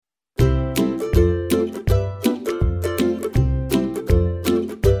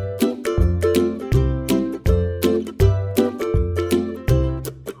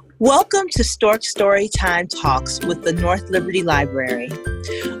Welcome to Stork Storytime Talks with the North Liberty Library.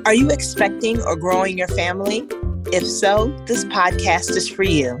 Are you expecting or growing your family? If so, this podcast is for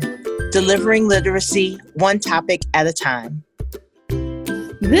you. Delivering literacy one topic at a time.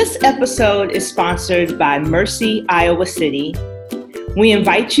 This episode is sponsored by Mercy, Iowa City. We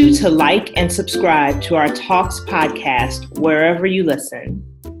invite you to like and subscribe to our Talks podcast wherever you listen.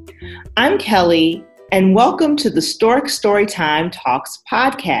 I'm Kelly, and welcome to the Stork Storytime Talks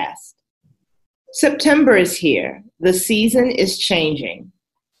podcast. September is here. The season is changing.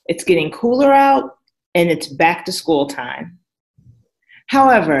 It's getting cooler out, and it's back to school time.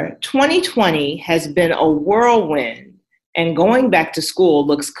 However, 2020 has been a whirlwind, and going back to school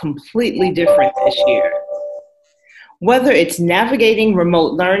looks completely different this year. Whether it's navigating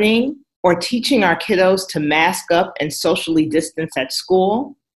remote learning or teaching our kiddos to mask up and socially distance at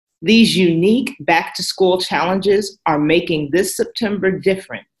school, these unique back-to-school challenges are making this September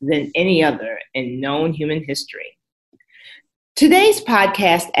different than any other in known human history. Today's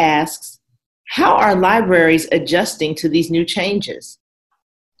podcast asks, how are libraries adjusting to these new changes?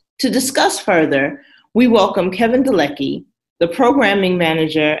 To discuss further, we welcome Kevin Dalecki, the programming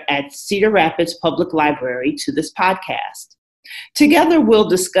manager at Cedar Rapids Public Library, to this podcast. Together, we'll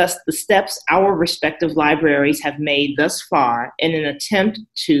discuss the steps our respective libraries have made thus far in an attempt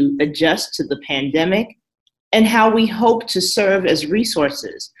to adjust to the pandemic and how we hope to serve as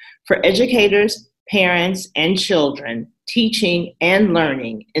resources for educators, parents, and children teaching and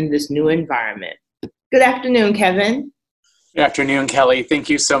learning in this new environment. Good afternoon, Kevin. Good afternoon, Kelly. Thank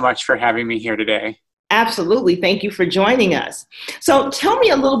you so much for having me here today. Absolutely. Thank you for joining us. So tell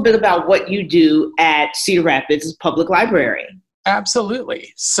me a little bit about what you do at Cedar Rapids Public Library.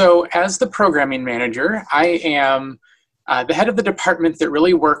 Absolutely. So as the programming manager, I am the head of the department that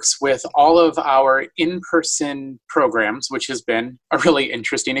really works with all of our in-person programs, which has been a really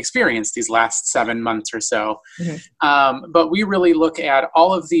interesting experience these last 7 months or so. Mm-hmm. But we really look at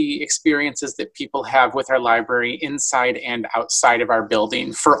all of the experiences that people have with our library inside and outside of our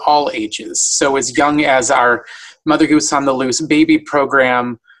building for all ages. So as young as our Mother Goose on the Loose baby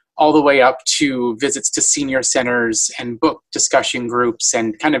program, all the way up to visits to senior centers and book discussion groups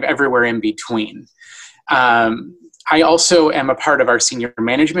and kind of everywhere in between. I also am a part of our senior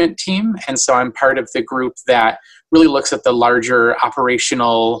management team, and so I'm part of the group that really looks at the larger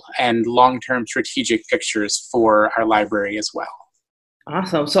operational and long-term strategic pictures for our library as well.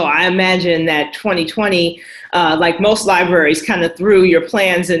 Awesome. So I imagine that 2020, like most libraries, kind of threw your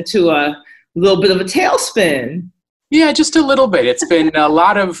plans into a little bit of a tailspin. Yeah, just a little bit. It's been a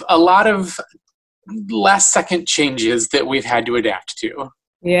lot of last second changes that we've had to adapt to.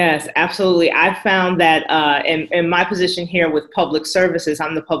 Yes, absolutely. I found that in my position here with public services,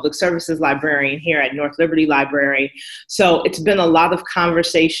 I'm the public services librarian here at North Liberty Library. So it's been a lot of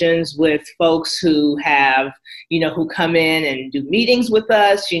conversations with folks who have, who come in and do meetings with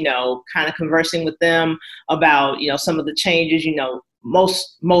us, kind of conversing with them about, some of the changes,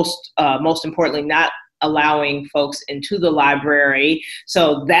 most importantly, not allowing folks into the library.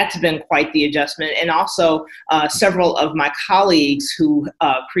 So that's been quite the adjustment. And also several of my colleagues who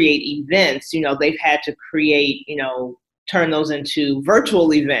create events, they've had to create, turn those into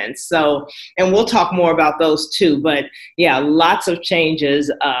virtual events. So, and we'll talk more about those too, but yeah, lots of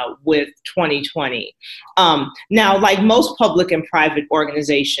changes with 2020. Now, like most public and private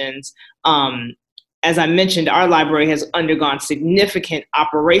organizations, as I mentioned, our library has undergone significant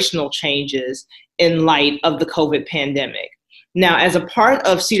operational changes in light of the COVID pandemic. Now, as a part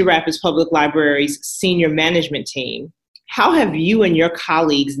of Cedar Rapids Public Library's senior management team, how have you and your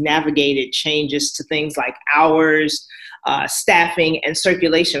colleagues navigated changes to things like hours, staffing, and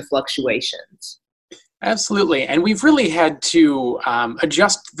circulation fluctuations? Absolutely. And we've really had to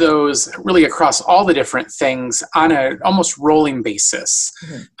adjust those really across all the different things on an almost rolling basis.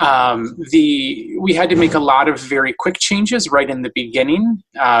 Mm-hmm. We had to make a lot of very quick changes right in the beginning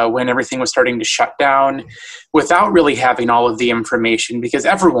when everything was starting to shut down without really having all of the information because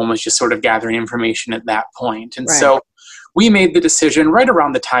everyone was just sort of gathering information at that point. And so we made the decision right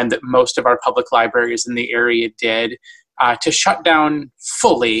around the time that most of our public libraries in the area did to shut down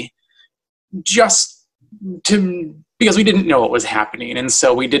fully because we didn't know what was happening. And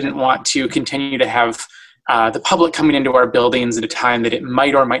so we didn't want to continue to have the public coming into our buildings at a time that it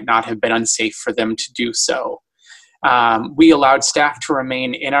might or might not have been unsafe for them to do so. We allowed staff to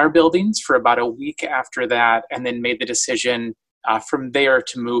remain in our buildings for about a week after that, and then made the decision from there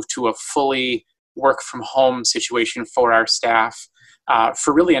to move to a fully work from home situation for our staff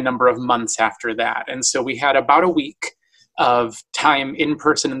for really a number of months after that. And so we had about a week of time in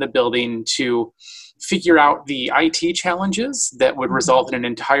person in the building to figure out the IT challenges that would result in an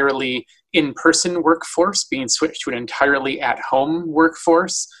entirely in-person workforce being switched to an entirely at-home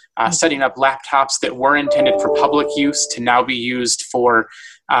workforce, setting up laptops that were intended for public use to now be used for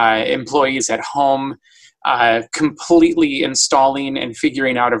employees at home, completely installing and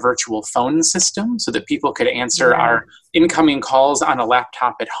figuring out a virtual phone system so that people could answer our incoming calls on a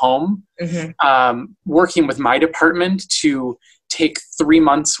laptop at home, working with my department to take 3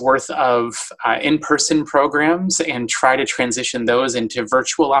 months worth of in-person programs and try to transition those into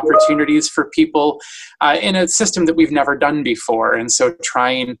virtual opportunities for people in a system that we've never done before. And so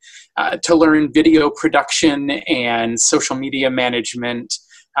trying to learn video production and social media management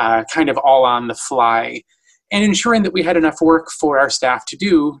kind of all on the fly, and ensuring that we had enough work for our staff to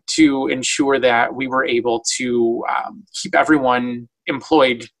do to ensure that we were able to keep everyone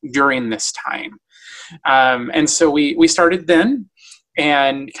employed during this time. And so we started then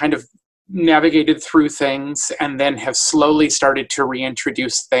and kind of navigated through things, and then have slowly started to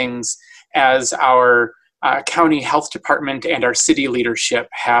reintroduce things as our county health department and our city leadership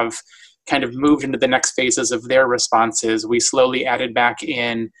have kind of moved into the next phases of their responses. We slowly added back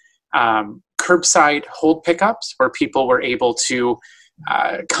in curbside hold pickups where people were able to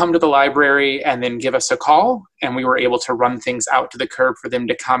come to the library and then give us a call, and we were able to run things out to the curb for them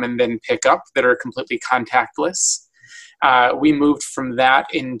to come and then pick up that are completely contactless. We moved from that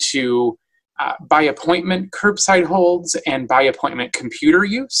into by appointment curbside holds and by appointment computer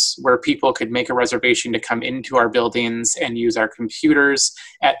use, where people could make a reservation to come into our buildings and use our computers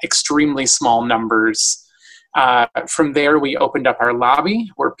at extremely small numbers. From there, we opened up our lobby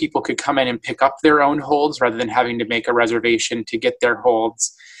where people could come in and pick up their own holds rather than having to make a reservation to get their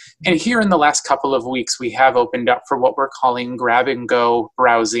holds. And here in the last couple of weeks, we have opened up for what we're calling grab and go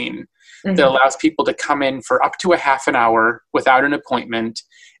browsing. That allows people to come in for up to a half an hour without an appointment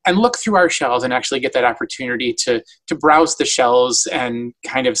and look through our shelves and actually get that opportunity to browse the shelves and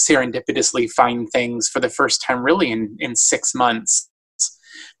kind of serendipitously find things for the first time really in 6 months.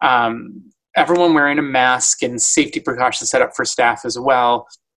 Everyone wearing a mask and safety precautions set up for staff as well,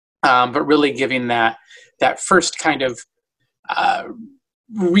 but really giving that first kind of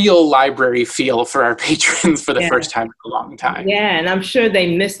real library feel for our patrons for the first time in a long time. Yeah, and I'm sure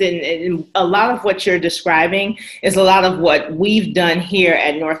they miss it. And a lot of what you're describing is a lot of what we've done here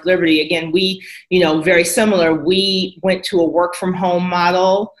at North Liberty. Again, we, very similar. We went to a work from home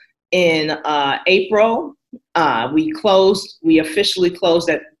model in April. We officially closed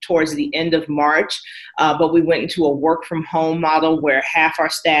towards the end of March, but we went into a work from home model where half our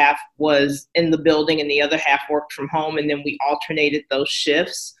staff was in the building and the other half worked from home. And then we alternated those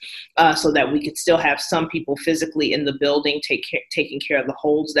shifts so that we could still have some people physically in the building taking care of the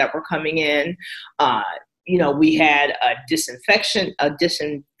holds that were coming in. We had a disinfectant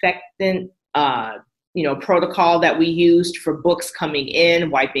protocol that we used for books coming in,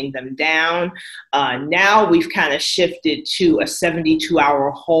 wiping them down. Now we've kind of shifted to a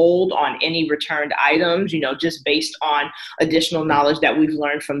 72-hour hold on any returned items, just based on additional knowledge that we've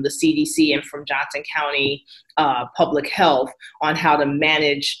learned from the CDC and from Johnson County Public Health on how to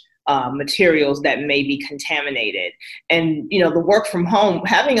manage materials that may be contaminated. And, the work from home,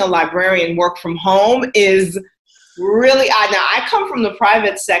 having a librarian work from home is really odd. Now, I come from the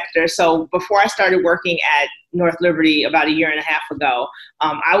private sector, so before I started working at North Liberty about a year and a half ago,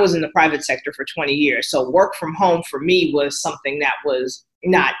 I was in the private sector for 20 years. So work from home for me was something that was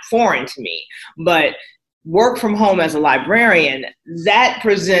not foreign to me. But work from home as a librarian, that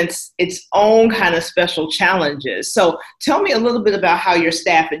presents its own kind of special challenges. So tell me a little bit about how your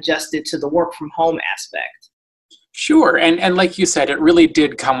staff adjusted to the work from home aspect. Sure, and like you said, it really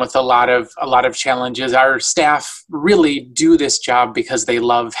did come with a lot of challenges. Our staff really do this job because they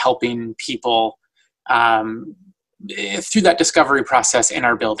love helping people through that discovery process in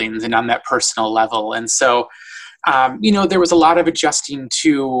our buildings and on that personal level. And so, there was a lot of adjusting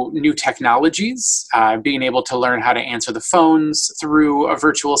to new technologies, being able to learn how to answer the phones through a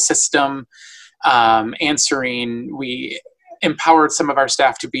virtual system, we empowered some of our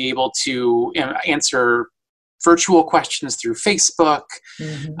staff to be able to answer virtual questions through Facebook,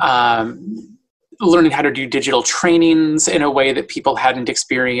 learning how to do digital trainings in a way that people hadn't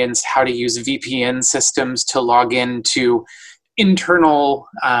experienced, how to use VPN systems to log into internal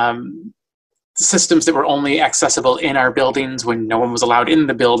systems that were only accessible in our buildings when no one was allowed in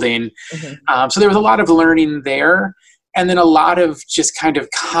the building. So there was a lot of learning there. And then a lot of just kind of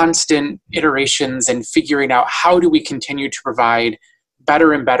constant iterations and figuring out how do we continue to provide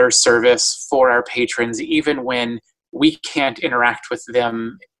better and better service for our patrons, even when we can't interact with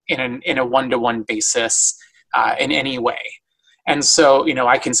them in a one-to-one basis in any way. And so,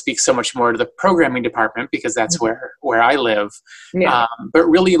 I can speak so much more to the programming department because that's where I live. Yeah. But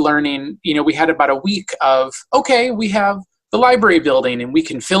really learning, we had about a week of, okay, we have the library building and we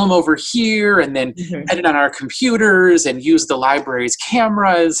can film over here and then edit on our computers and use the library's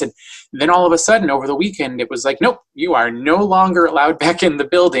cameras. And then all of a sudden over the weekend, it was like, nope, you are no longer allowed back in the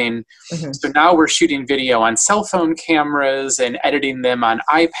building. So now we're shooting video on cell phone cameras and editing them on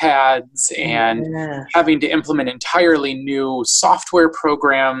iPads and having to implement entirely new software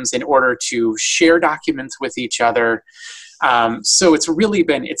programs in order to share documents with each other. So it's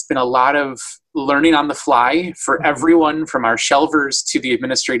been a lot of learning on the fly for everyone from our shelvers to the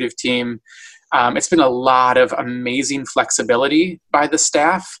administrative team. It's been a lot of amazing flexibility by the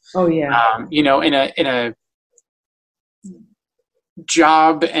staff. Oh yeah. In a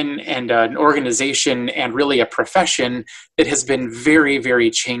job and an organization and really a profession that has been very, very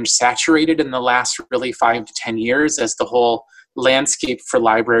change saturated in the last really 5 to 10 years as the whole landscape for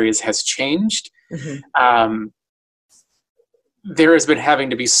libraries has changed. There has been having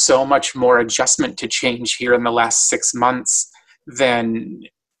to be so much more adjustment to change here in the last 6 months than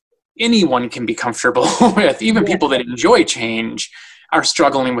anyone can be comfortable with. Even people that enjoy change are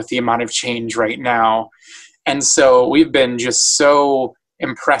struggling with the amount of change right now. And so we've been just so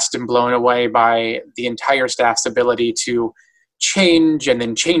impressed and blown away by the entire staff's ability to change and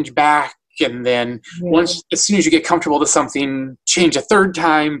then change back. And then as soon as you get comfortable to something, change a third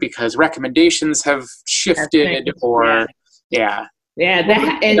time because recommendations have shifted and it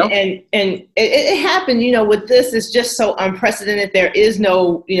happened, with this. It's just so unprecedented. There is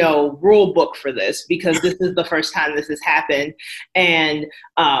no, rule book for this because this is the first time this has happened. And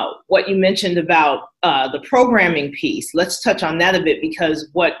what you mentioned about the programming piece, let's touch on that a bit, because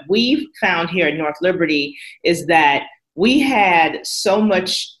what we've found here at North Liberty is that we had so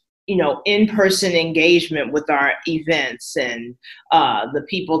much in-person engagement with our events and the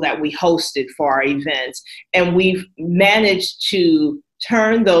people that we hosted for our events. And we've managed to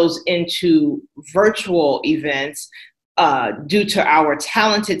turn those into virtual events due to our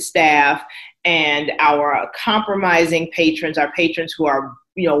talented staff and our compromising patrons, our patrons who are,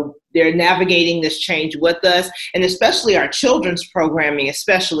 they're navigating this change with us, and especially our children's programming,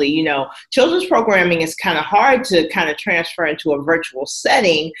 children's programming is kind of hard to kind of transfer into a virtual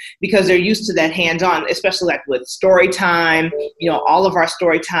setting because they're used to that hands-on, especially like with story time. All of our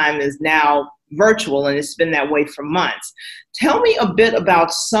story time is now virtual, and it's been that way for months. Tell me a bit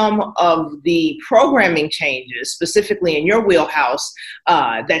about some of the programming changes, specifically in your wheelhouse,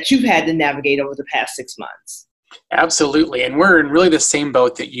 that you've had to navigate over the past 6 months. Absolutely. And we're in really the same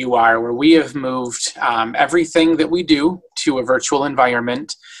boat that you are, where we have moved everything that we do to a virtual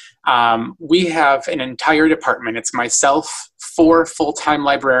environment. We have an entire department. It's myself, 4 full-time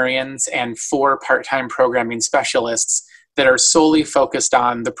librarians, and 4 part-time programming specialists that are solely focused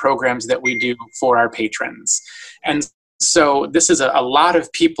on the programs that we do for our patrons. And so this is a lot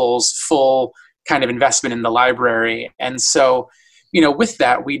of people's full kind of investment in the library. And so with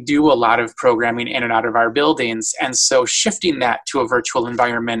that, we do a lot of programming in and out of our buildings. And so shifting that to a virtual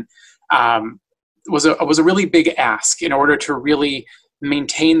environment was a really big ask in order to really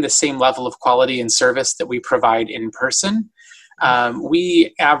maintain the same level of quality and service that we provide in person.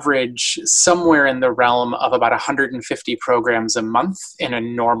 We average somewhere in the realm of about 150 programs a month in a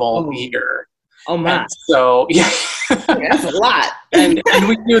normal year. Oh my. And so, that's a lot. and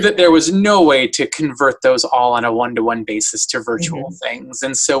we knew that there was no way to convert those all on a one-to-one basis to virtual things.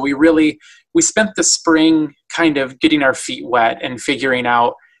 And so we spent the spring kind of getting our feet wet and figuring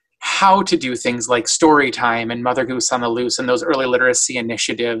out how to do things like Storytime and Mother Goose on the Loose and those early literacy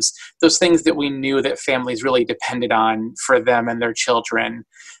initiatives, those things that we knew that families really depended on for them and their children.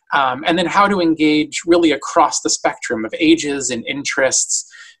 And then how to engage really across the spectrum of ages and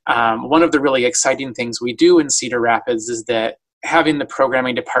interests. One of the really exciting things we do in Cedar Rapids is that having the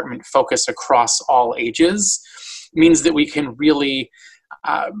programming department focus across all ages means that we can really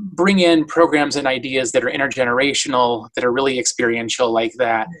bring in programs and ideas that are intergenerational, that are really experiential like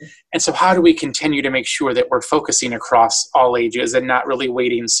that. And so how do we continue to make sure that we're focusing across all ages and not really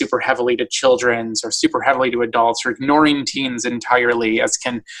weighting super heavily to children's or super heavily to adults or ignoring teens entirely, as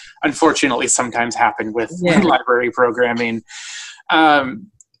can unfortunately sometimes happen with library programming.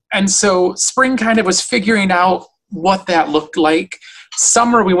 And so spring kind of was figuring out what that looked like.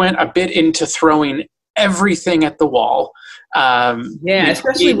 Summer, we went a bit into throwing everything at the wall.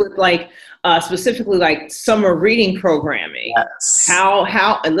 Especially with specifically like summer reading programming. Yes.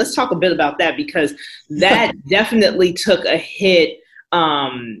 And let's talk a bit about that, because that definitely took a hit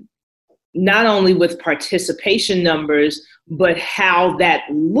not only with participation numbers, but how that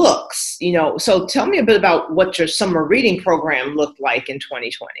looks, So tell me a bit about what your summer reading program looked like in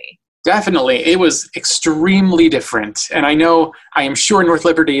 2020. Definitely. It was extremely different. And I am sure North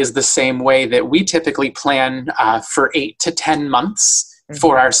Liberty is the same way, that we typically plan for 8 to 10 months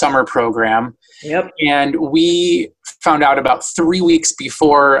for our summer program. Yep. And we found out about 3 weeks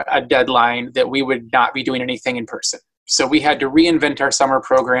before a deadline that we would not be doing anything in person. So we had to reinvent our summer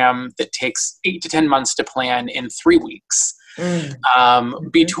program that takes 8 to 10 months to plan in 3 weeks.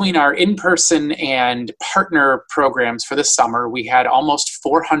 Between our in-person and partner programs for the summer, we had almost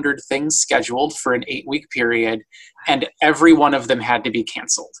 400 things scheduled for an 8-week period, and every one of them had to be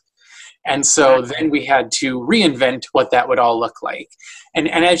canceled. And so then we had to reinvent what that would all look like. And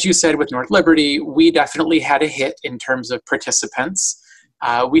as you said, with North Liberty, we definitely had a hit in terms of participants.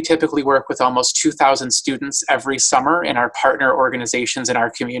 We typically work with almost 2,000 students every summer in our partner organizations in our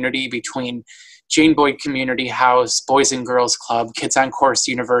community, between Jane Boyd Community House, Boys and Girls Club, Kids on Course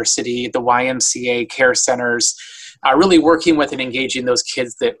University, the YMCA, care centers, really working with and engaging those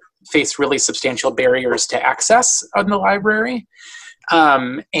kids that face really substantial barriers to access in the library.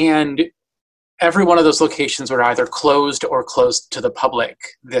 And every one of those locations were either closed or closed to the public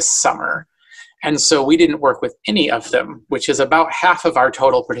this summer. And so we didn't work with any of them, which is about half of our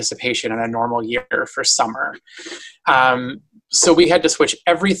total participation in a normal year for summer. So we had to switch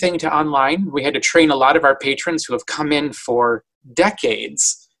everything to online. We had to train a lot of our patrons who have come in for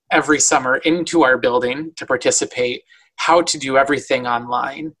decades every summer into our building to participate, how to do everything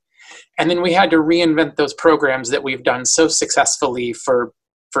online. And then we had to reinvent those programs that we've done so successfully for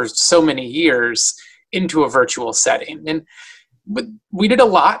so many years into a virtual setting. And we did a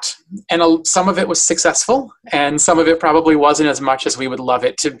lot, and some of it was successful, and some of it probably wasn't as much as we would love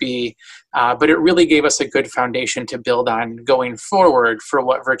it to be. But it really gave us a good foundation to build on going forward for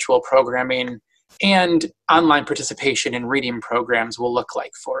what virtual programming and online participation in reading programs will look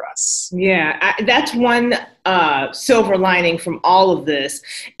like for us. Yeah, that's one silver lining from all of this,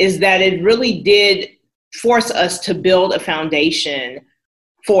 is that it really did force us to build a foundation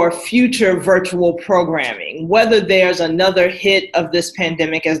for future virtual programming, whether there's another hit of this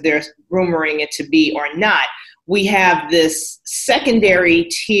pandemic, as they're rumoring it to be, or not. We have this secondary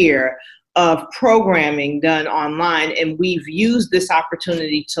tier of programming done online, and we've used this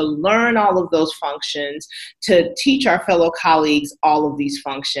opportunity to learn all of those functions, to teach our fellow colleagues all of these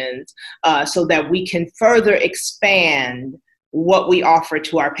functions, so that we can further expand what we offer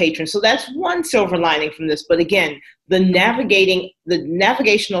to our patrons. So that's one silver lining from this. But again, the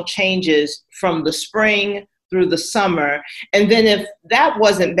navigational changes from the spring through the summer. And then if that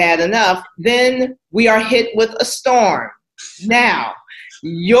wasn't bad enough, then we are hit with a storm. Now,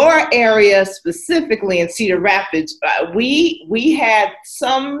 your area specifically in Cedar Rapids, we had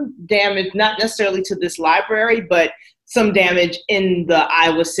some damage, not necessarily to this library, but some damage in the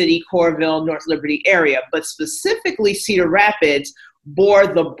Iowa City, Coralville, North Liberty area, but specifically Cedar Rapids bore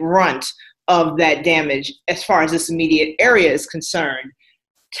the brunt of that damage as far as this immediate area is concerned.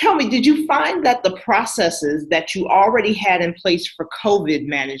 Tell me, did you find that the processes that you already had in place for COVID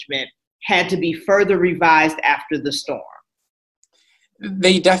management had to be further revised after the storm?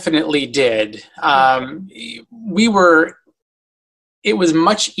 They definitely did. It was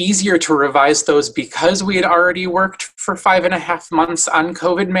much easier to revise those because we had already worked for 5.5 months on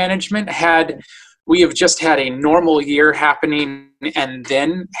COVID management. Had we have just had a normal year happening and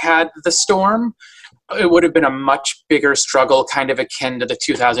then had the storm, it would have been a much bigger struggle, kind of akin to the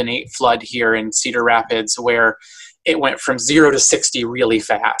 2008 flood here in Cedar Rapids, where it went from 0 to 60 really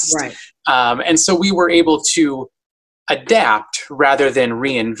fast. Right. And so we were able to adapt rather than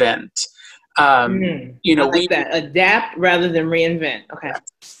reinvent. Adapt rather than reinvent. Okay.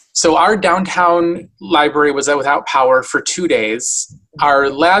 So our downtown library was out without power for 2 days. Our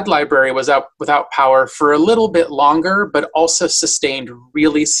lab library was out without power for a little bit longer, but also sustained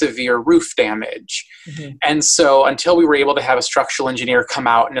really severe roof damage. Mm-hmm. And so until we were able to have a structural engineer come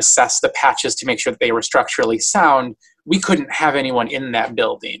out and assess the patches to make sure that they were structurally sound, we couldn't have anyone in that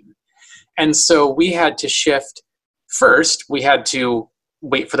building. And so we had to shift. First, we had to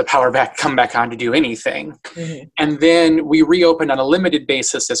wait for the power come back on to do anything. Mm-hmm. And then we reopened on a limited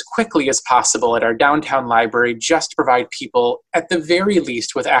basis as quickly as possible at our downtown library, just to provide people at the very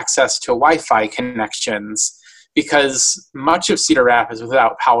least with access to Wi-Fi connections, because much of Cedar Rapids was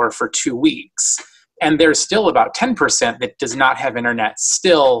without power for 2 weeks. And there's still about 10% that does not have internet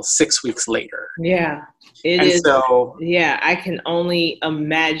still 6 weeks later. Yeah, it is. So, yeah, I can only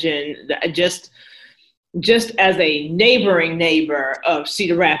imagine that just as a neighboring neighbor of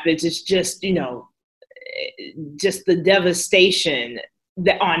Cedar Rapids, it's just, just the devastation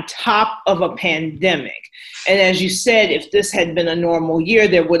on top of a pandemic. And as you said, if this had been a normal year,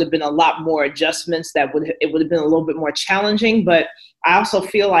 there would have been a lot more adjustments it would have been a little bit more challenging. But I also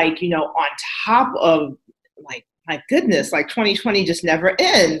feel like, on top of, like, my goodness, like 2020 just never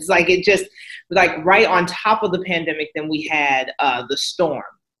ends. Like, it just, like, right on top of the pandemic, then we had the storm.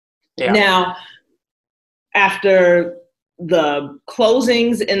 Yeah. Now, after the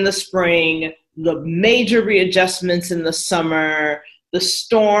closings in the spring, the major readjustments in the summer, the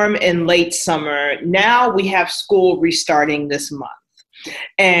storm in late summer, now we have school restarting this month.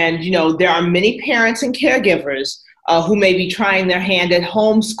 And, there are many parents and caregivers who may be trying their hand at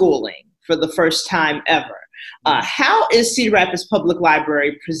homeschooling for the first time ever. How is Cedar Rapids Public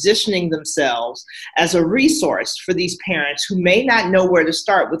Library positioning themselves as a resource for these parents who may not know where to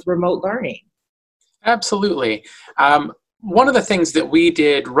start with remote learning? Absolutely. One of the things that we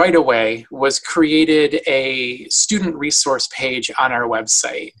did right away was created a student resource page on our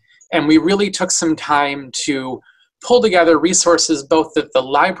website. And we really took some time to pull together resources both that the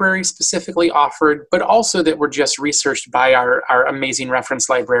library specifically offered, but also that were just researched by our amazing reference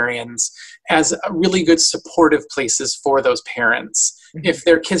librarians as really good supportive places for those parents if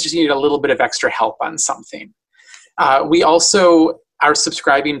their kids just needed a little bit of extra help on something. We also are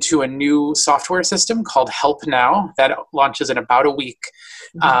subscribing to a new software system called Help Now that launches in about a week.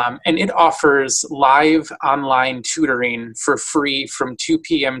 And it offers live online tutoring for free from 2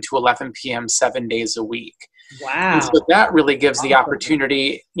 p.m. to 11 p.m. 7 days a week. Wow. And so that really gives the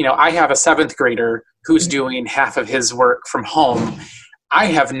opportunity. I have a 7th grader who's doing half of his work from home. I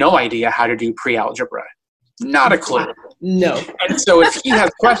have no idea how to do pre-algebra. Not a clue. No. And so if he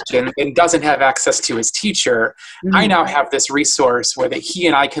has questions and doesn't have access to his teacher, I now have this resource where that he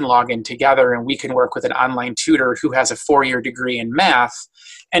and I can log in together and we can work with an online tutor who has a 4-year degree in math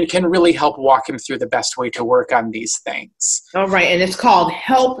and can really help walk him through the best way to work on these things. All right. And it's called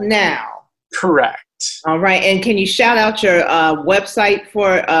Help Now. Correct. All right. And can you shout out your website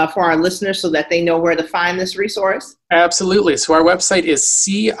for our listeners so that they know where to find this resource? Absolutely. So our website is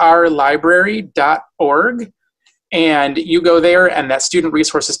crlibrary.org. And you go there and that student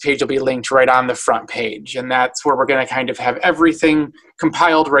resources page will be linked right on the front page. And that's where we're going to kind of have everything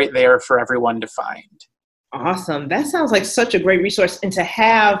compiled right there for everyone to find. Awesome. That sounds like such a great resource. And to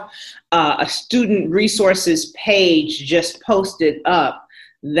have a student resources page just posted up,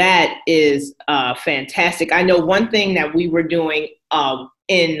 that is fantastic. I know one thing that we were doing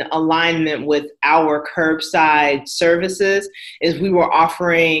in alignment with our curbside services is we were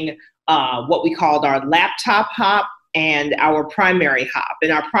offering what we called our laptop hop and our primary hop. And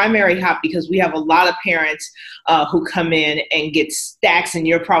our primary hop, because we have a lot of parents who come in and get stacks, and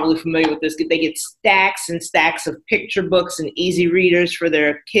you're probably familiar with this, they get stacks and stacks of picture books and easy readers for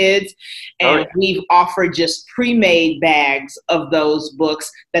their kids. And we've offered just pre-made bags of those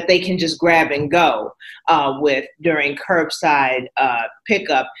books that they can just grab and go with during curbside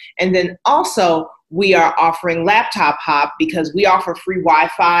pickup. And then also, we are offering laptop hop because we offer free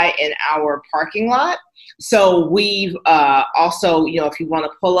Wi-Fi in our parking lot. So we've also, if you want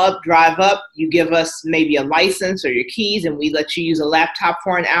to pull up, drive up, you give us maybe a license or your keys and we let you use a laptop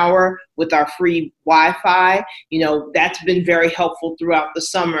for an hour with our free Wi-Fi. That's been very helpful throughout the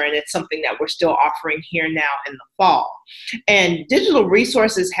summer, and it's something that we're still offering here now in the fall. And digital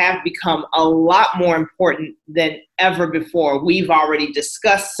resources have become a lot more important than ever before. We've already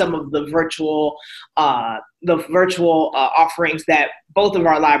discussed some of the virtual offerings that both of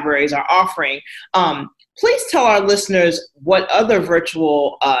our libraries are offering. Please tell our listeners what other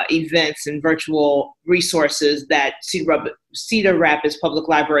virtual events and virtual resources that Cedar Rapids Public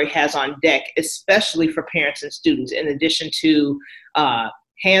Library has on deck, especially for parents and students, in addition to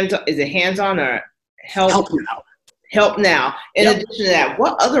hands-on or Help Now? Help Now. In addition to that,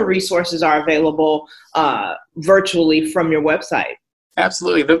 what other resources are available virtually from your website?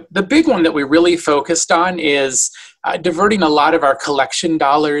 Absolutely. The big one that we really focused on is diverting a lot of our collection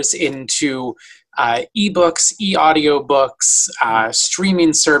dollars into ebooks, e-audiobooks,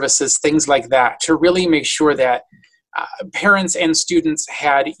 streaming services, things like that, to really make sure that parents and students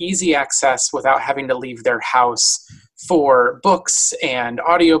had easy access without having to leave their house for books and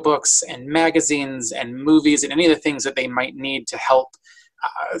audiobooks and magazines and movies and any of the things that they might need to help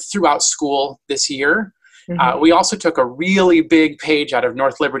throughout school this year. We also took a really big page out of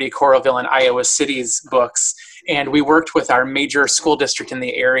North Liberty, Coralville, and Iowa City's books, and we worked with our major school district in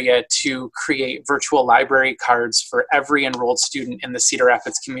the area to create virtual library cards for every enrolled student in the Cedar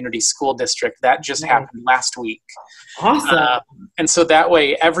Rapids Community School District. That just happened last week. Awesome. And so that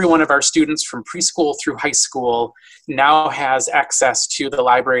way, every one of our students from preschool through high school now has access to the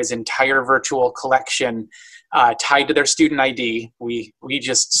library's entire virtual collection tied to their student ID. We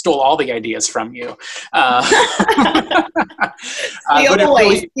just stole all the ideas from you.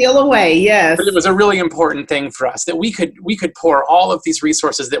 Steal away, yes. But it was a really important thing for us that we could pour all of these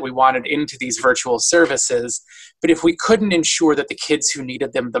resources that we wanted into these virtual services. But if we couldn't ensure that the kids who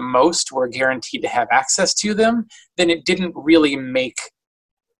needed them the most were guaranteed to have access to them, then it didn't really make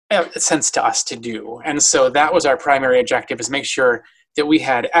sense to us to do. And so that was our primary objective, is make sure that we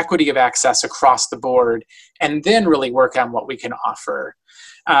had equity of access across the board, and then really work on what we can offer.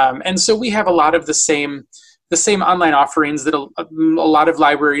 And so we have a lot of the same online offerings that a lot of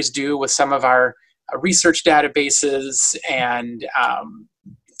libraries do with some of our research databases. And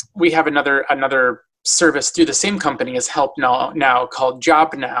we have another service through the same company as Help Now called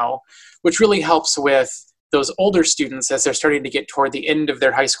Job Now, which really helps with those older students as they're starting to get toward the end of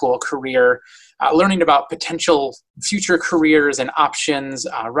their high school career, learning about potential future careers and options,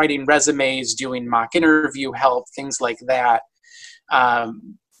 writing resumes, doing mock interview help, things like that.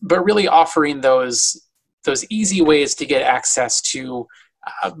 But really offering those easy ways to get access to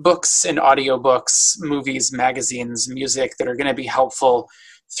books and audiobooks, movies, magazines, music that are going to be helpful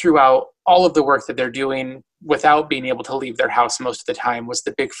throughout all of the work that they're doing without being able to leave their house most of the time, was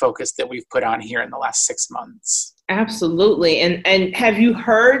the big focus that we've put on here in the last 6 months. Absolutely. And have you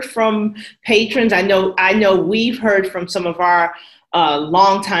heard from patrons? I know we've heard from some of our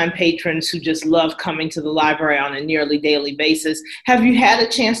longtime patrons who just love coming to the library on a nearly daily basis. Have you had a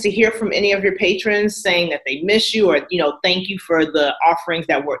chance to hear from any of your patrons saying that they miss you, or thank you for the offerings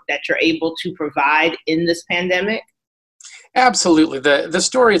that you're able to provide in this pandemic? Absolutely. The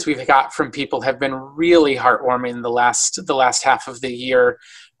stories we've got from people have been really heartwarming the last half of the year,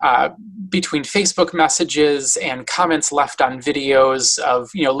 between Facebook messages and comments left on videos of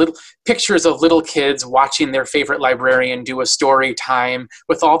little pictures of little kids watching their favorite librarian do a story time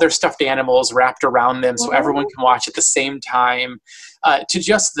with all their stuffed animals wrapped around them so everyone can watch at the same time, to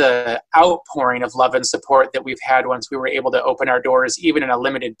just the outpouring of love and support that we've had once we were able to open our doors, even in a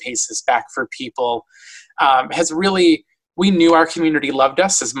limited basis, back for people, has really. We knew our community loved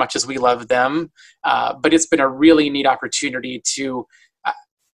us as much as we loved them, but it's been a really neat opportunity to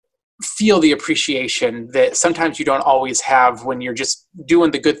feel the appreciation that sometimes you don't always have when you're just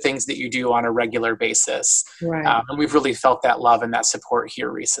doing the good things that you do on a regular basis. Right. And we've really felt that love and that support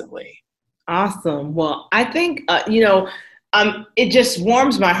here recently. Awesome. Well, I think, it just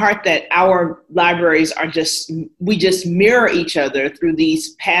warms my heart that our libraries we just mirror each other through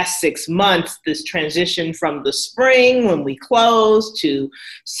these past 6 months, this transition from the spring when we closed to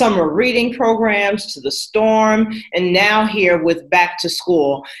summer reading programs to the storm, and now here with back to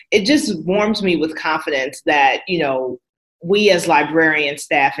school. It just warms me with confidence that, we as librarian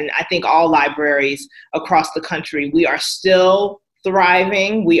staff, and I think all libraries across the country, we are still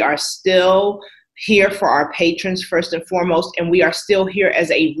thriving. We are still here for our patrons first and foremost, and we are still here as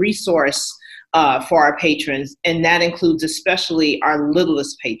a resource for our patrons, and that includes especially our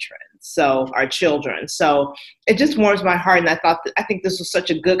littlest patrons, so our children. So it just warms my heart, and I think this was such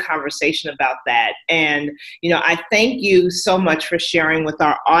a good conversation about that. And I thank you so much for sharing with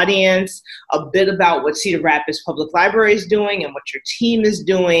our audience a bit about what Cedar Rapids Public Library is doing and what your team is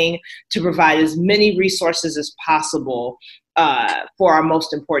doing to provide as many resources as possible for our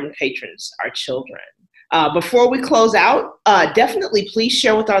most important patrons, our children. Before we close out, definitely please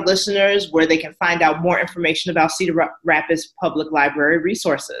share with our listeners where they can find out more information about Cedar Rapids Public Library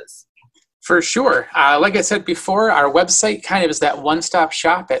resources. For sure. Like I said before, our website kind of is that one-stop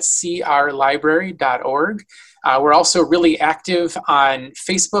shop at crlibrary.org. We're also really active on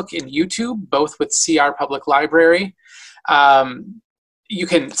Facebook and YouTube, both with CR Public Library. You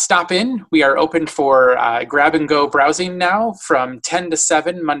can stop in. We are open for grab-and-go browsing now from 10 to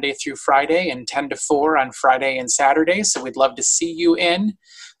 7 Monday through Friday and 10 to 4 on Friday and Saturday, so we'd love to see you in.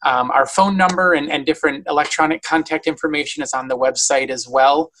 Our phone number and different electronic contact information is on the website as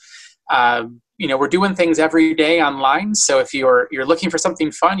well. We're doing things every day online, so if you're looking for something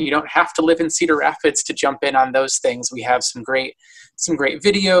fun, you don't have to live in Cedar Rapids to jump in on those things. We have some great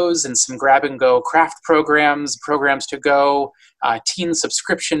videos and some grab-and-go craft programs to go, teen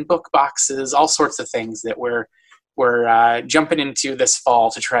subscription book boxes, all sorts of things that we're jumping into this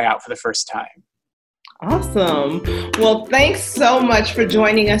fall to try out for the first time. Awesome. Well, thanks so much for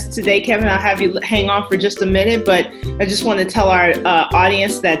joining us today, Kevin. I'll have you hang on for just a minute, but I just want to tell our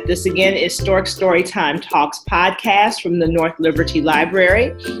audience that this again is Stork Storytime Talks podcast from the North Liberty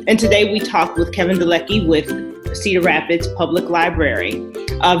Library. And today we talked with Kevin Dalecki with Cedar Rapids Public Library.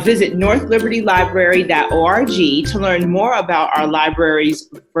 Visit northlibertylibrary.org to learn more about our library's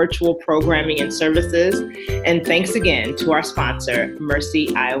virtual programming and services. And thanks again to our sponsor,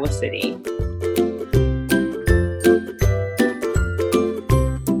 Mercy Iowa City.